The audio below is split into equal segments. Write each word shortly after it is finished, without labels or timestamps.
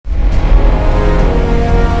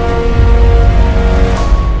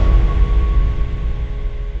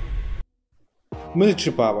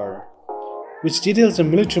Military power, which details the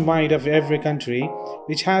military might of every country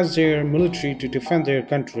which has their military to defend their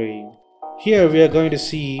country. Here we are going to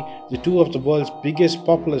see the two of the world's biggest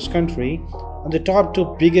populous country and the top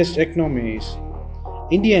two biggest economies.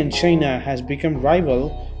 India and China has become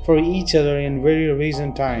rival for each other in very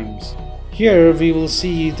recent times. Here we will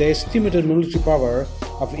see the estimated military power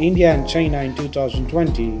of India and China in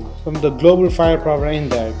 2020 from the Global Firepower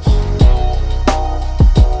Index.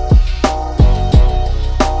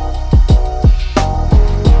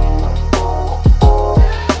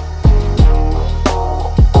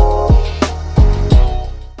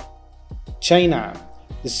 China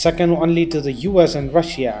is second only to the US and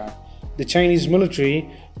Russia. The Chinese military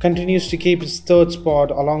continues to keep its third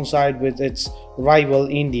spot alongside with its rival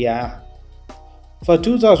India. For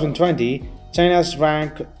 2020, China's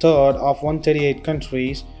ranked third of 138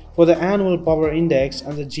 countries for the annual power index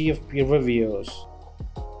and the GFP reviews.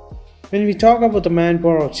 When we talk about the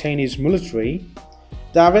manpower of Chinese military,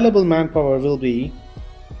 the available manpower will be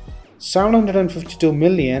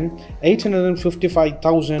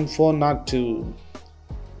 752,855,402.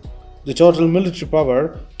 The total military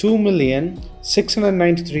power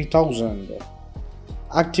 2,693,000.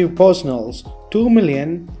 Active personnels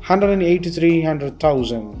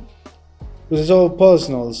 2,183,000. Reserve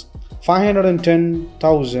personnels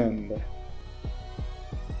 510,000.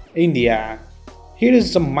 India. Here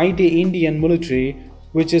is the mighty Indian military,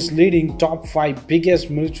 which is leading top 5 biggest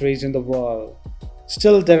militaries in the world.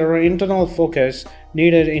 Still, there are internal focus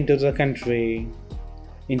needed into the country.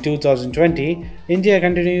 In 2020, India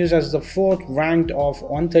continues as the fourth ranked of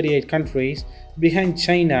 138 countries behind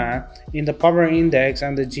China in the Power Index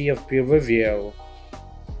and the GFP review.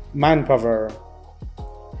 Manpower.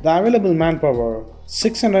 The available manpower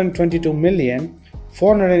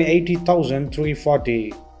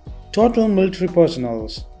 622,480,340. Total military personnel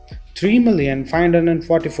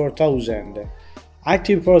 3,544,000.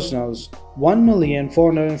 Active personnel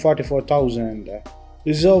 1,444,000.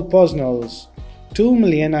 Reserve personnel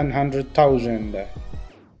 2,100,000.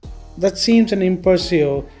 That seems an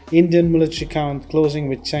impressive Indian military count closing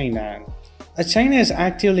with China. As China is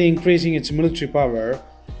actively increasing its military power,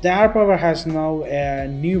 the Airpower has now a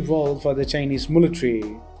new role for the Chinese military.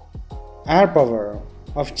 Airpower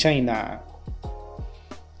of China.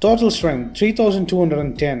 Total strength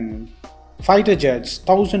 3,210. Fighter jets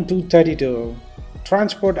 1,232.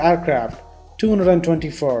 Transport aircraft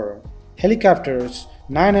 224. Helicopters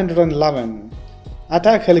 911.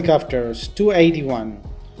 Attack helicopters 281.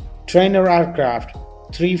 Trainer aircraft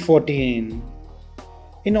 314.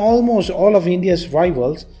 In almost all of India's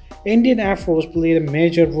rivals, Indian Air Force played a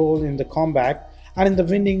major role in the combat and in the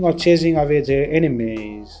winning or chasing away their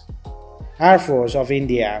enemies. Air Force of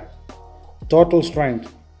India. Total strength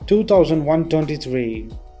 2,123.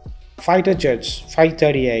 Fighter jets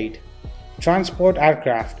 538. Transport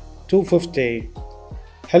aircraft 250.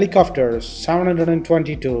 Helicopters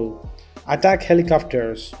 722. Attack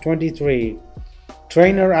helicopters 23.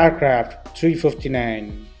 Trainer aircraft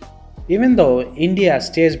 359. Even though India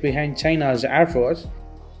stays behind China's Air Force,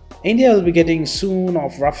 India will be getting soon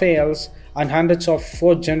of Rafales and hundreds of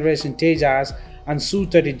 4th generation Tejas and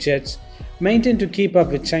Su-30 jets maintained to keep up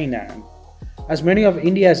with China. As many of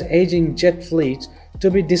India's aging jet fleets to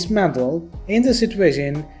be dismantled, in this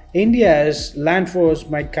situation, India's land force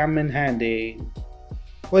might come in handy.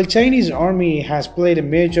 While Chinese army has played a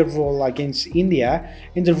major role against India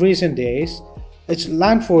in the recent days, its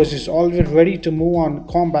land force is always ready to move on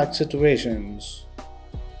combat situations.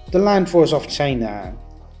 The land force of China.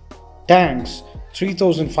 Tanks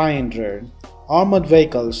 3,500. Armored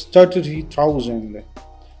vehicles 33,000.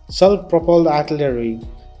 Self-propelled artillery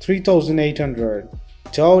 3,800.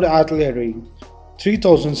 Towed artillery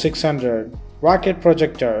 3,600. Rocket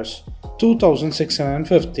projectors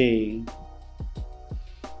 2,650.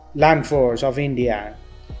 Land Force of India.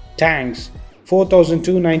 Tanks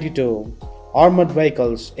 4,292. Armored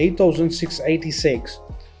vehicles 8,686.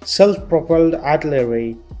 Self-propelled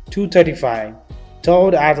artillery 235.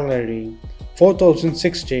 Towed artillery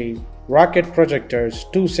 4,060. Rocket projectors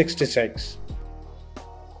 266.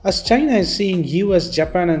 As China is seeing US,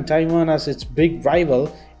 Japan and Taiwan as its big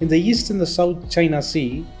rival in the East and the South China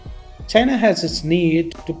Sea, China has its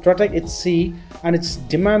need to protect its sea, and its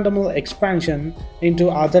demandable expansion into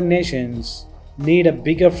other nations need a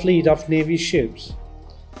bigger fleet of navy ships.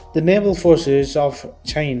 The naval forces of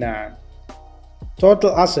China.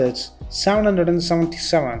 Total assets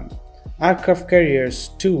 777. Aircraft carriers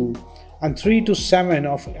 2 and 3 to 7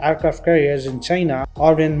 of aircraft carriers in China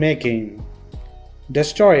are in making.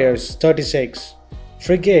 Destroyers 36.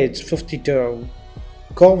 Frigates 52.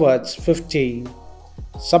 Corvettes 50.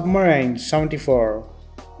 submarines 74,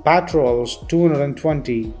 patrols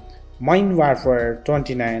 220, mine warfare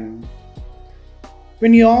 29.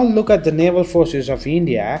 When you all look at the naval forces of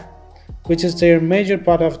India, which is their major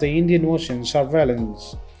part of the Indian Ocean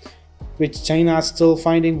surveillance, which China is still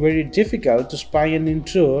finding very difficult to spy and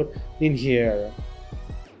intrude in here.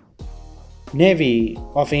 Navy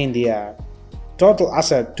of India, total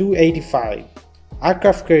asset 285,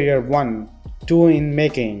 aircraft carrier 1, 2 in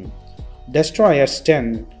making, destroyers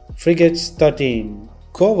 10, frigates 13,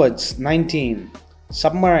 corvettes 19,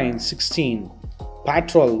 submarines 16,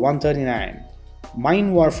 patrol 139,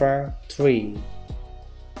 mine warfare 3.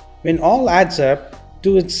 When all adds up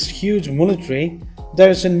to its huge military,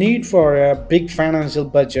 there is a need for a big financial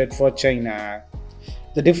budget for China.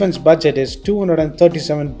 The defense budget is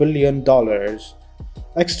 $237 billion.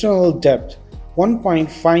 External debt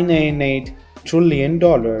 $1.598 trillion.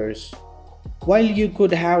 While you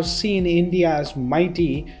could have seen India's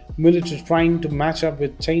mighty military trying to match up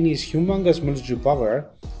with Chinese humongous military power,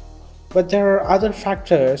 but there are other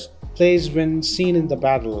factors placed when seen in the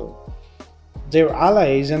battle. Their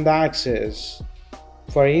allies and the Axis.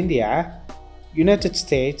 For India, United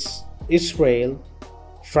States, Israel,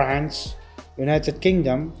 France, United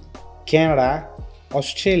Kingdom, Canada,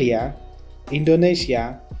 Australia,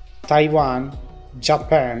 Indonesia, Taiwan,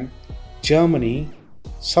 Japan, Germany,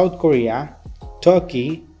 South Korea,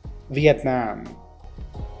 Turkey, Vietnam.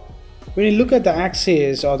 When you look at the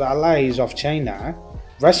Axis or the allies of China,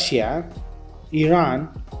 Russia, Iran,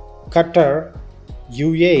 Qatar,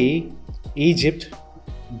 UAE, Egypt,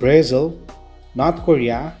 Brazil, North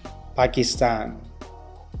Korea, Pakistan.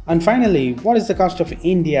 And finally, what is the cost of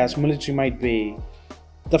India's military might be?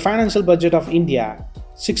 The financial budget of India,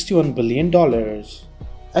 $61 billion.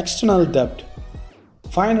 External debt,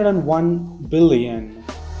 $501 billion.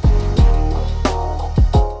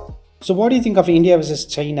 So what do you think of India versus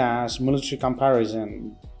China's military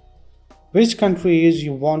comparison? Which countries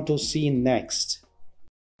you want to see next?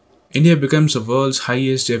 India becomes the world's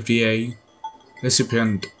highest FDI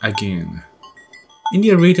recipient again.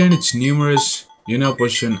 India retained its numerous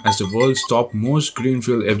position as the world's top most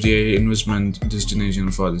greenfield FDI investment destination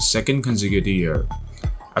for the second consecutive year,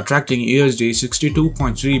 attracting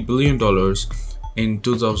 $62.3 billion in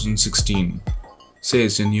 2016,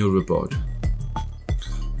 says a new report.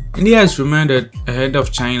 India has remained ahead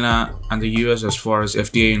of China and the US as far as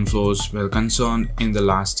FDI inflows were concerned in the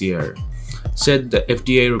last year, said the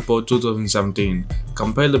FDI report 2017,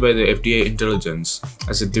 compiled by the FDI Intelligence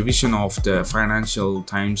as a division of the Financial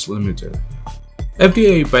Times Limited.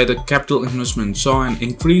 FDI by the capital investment saw an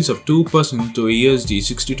increase of 2% to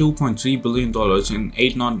 $62.3 billion in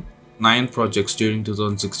 809 projects during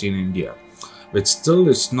 2016 in India, which still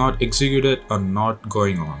is not executed or not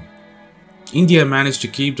going on. India managed to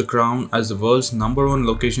keep the crown as the world's #1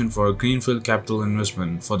 location for greenfield capital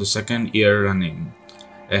investment for the second year running,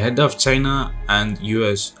 ahead of China and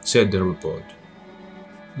US, said the report.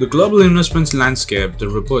 The global investments landscape, the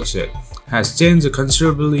report said, has changed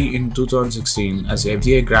considerably in 2016 as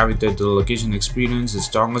FDI gravitated to the location experienced the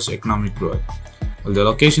strongest economic growth, while the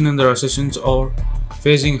location in the recessions or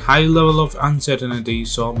facing high level of uncertainty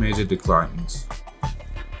saw major declines.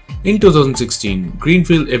 In 2016,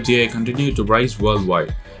 greenfield FDI continued to rise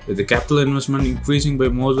worldwide, with the capital investment increasing by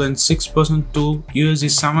more than 6% to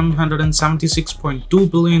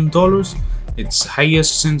 $776.2 billion, its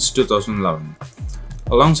highest since 2011,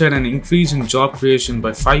 alongside an increase in job creation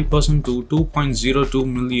by 5% to 2.02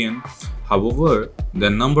 million. However,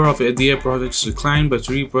 the number of FDI projects declined by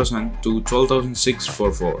 3% to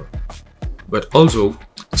 12,644. But also,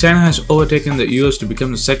 China has overtaken the US to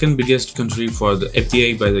become the second biggest country for the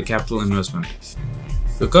FDI by the capital investment,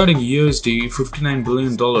 recording $59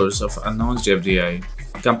 billion of announced FDI,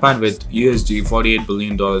 compared with $48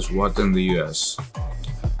 billion worth in the US.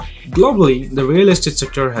 Globally, the real estate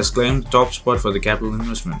sector has claimed the top spot for the capital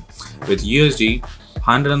investment, with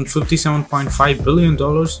 $157.5 billion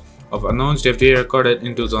of announced FDI recorded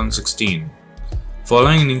in 2016,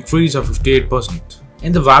 following an increase of 58%.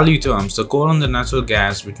 In the value terms, the coal and the natural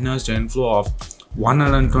gas witnessed an inflow of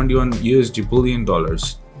 $121 billion,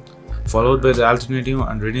 followed by the alternative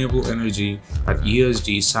and renewable energy at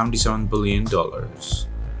 $77 billion.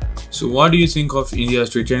 So what do you think of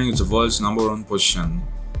India's retaining its world's #1 position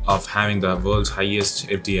of having the world's highest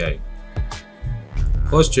FDI?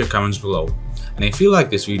 Post your comments below, and if you like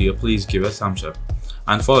this video, please give a thumbs up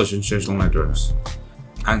and follow us on social networks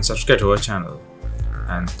and subscribe to our channel.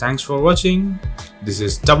 And thanks for watching. This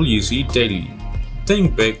is WC Daily.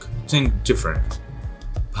 Think big, think different.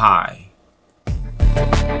 Bye.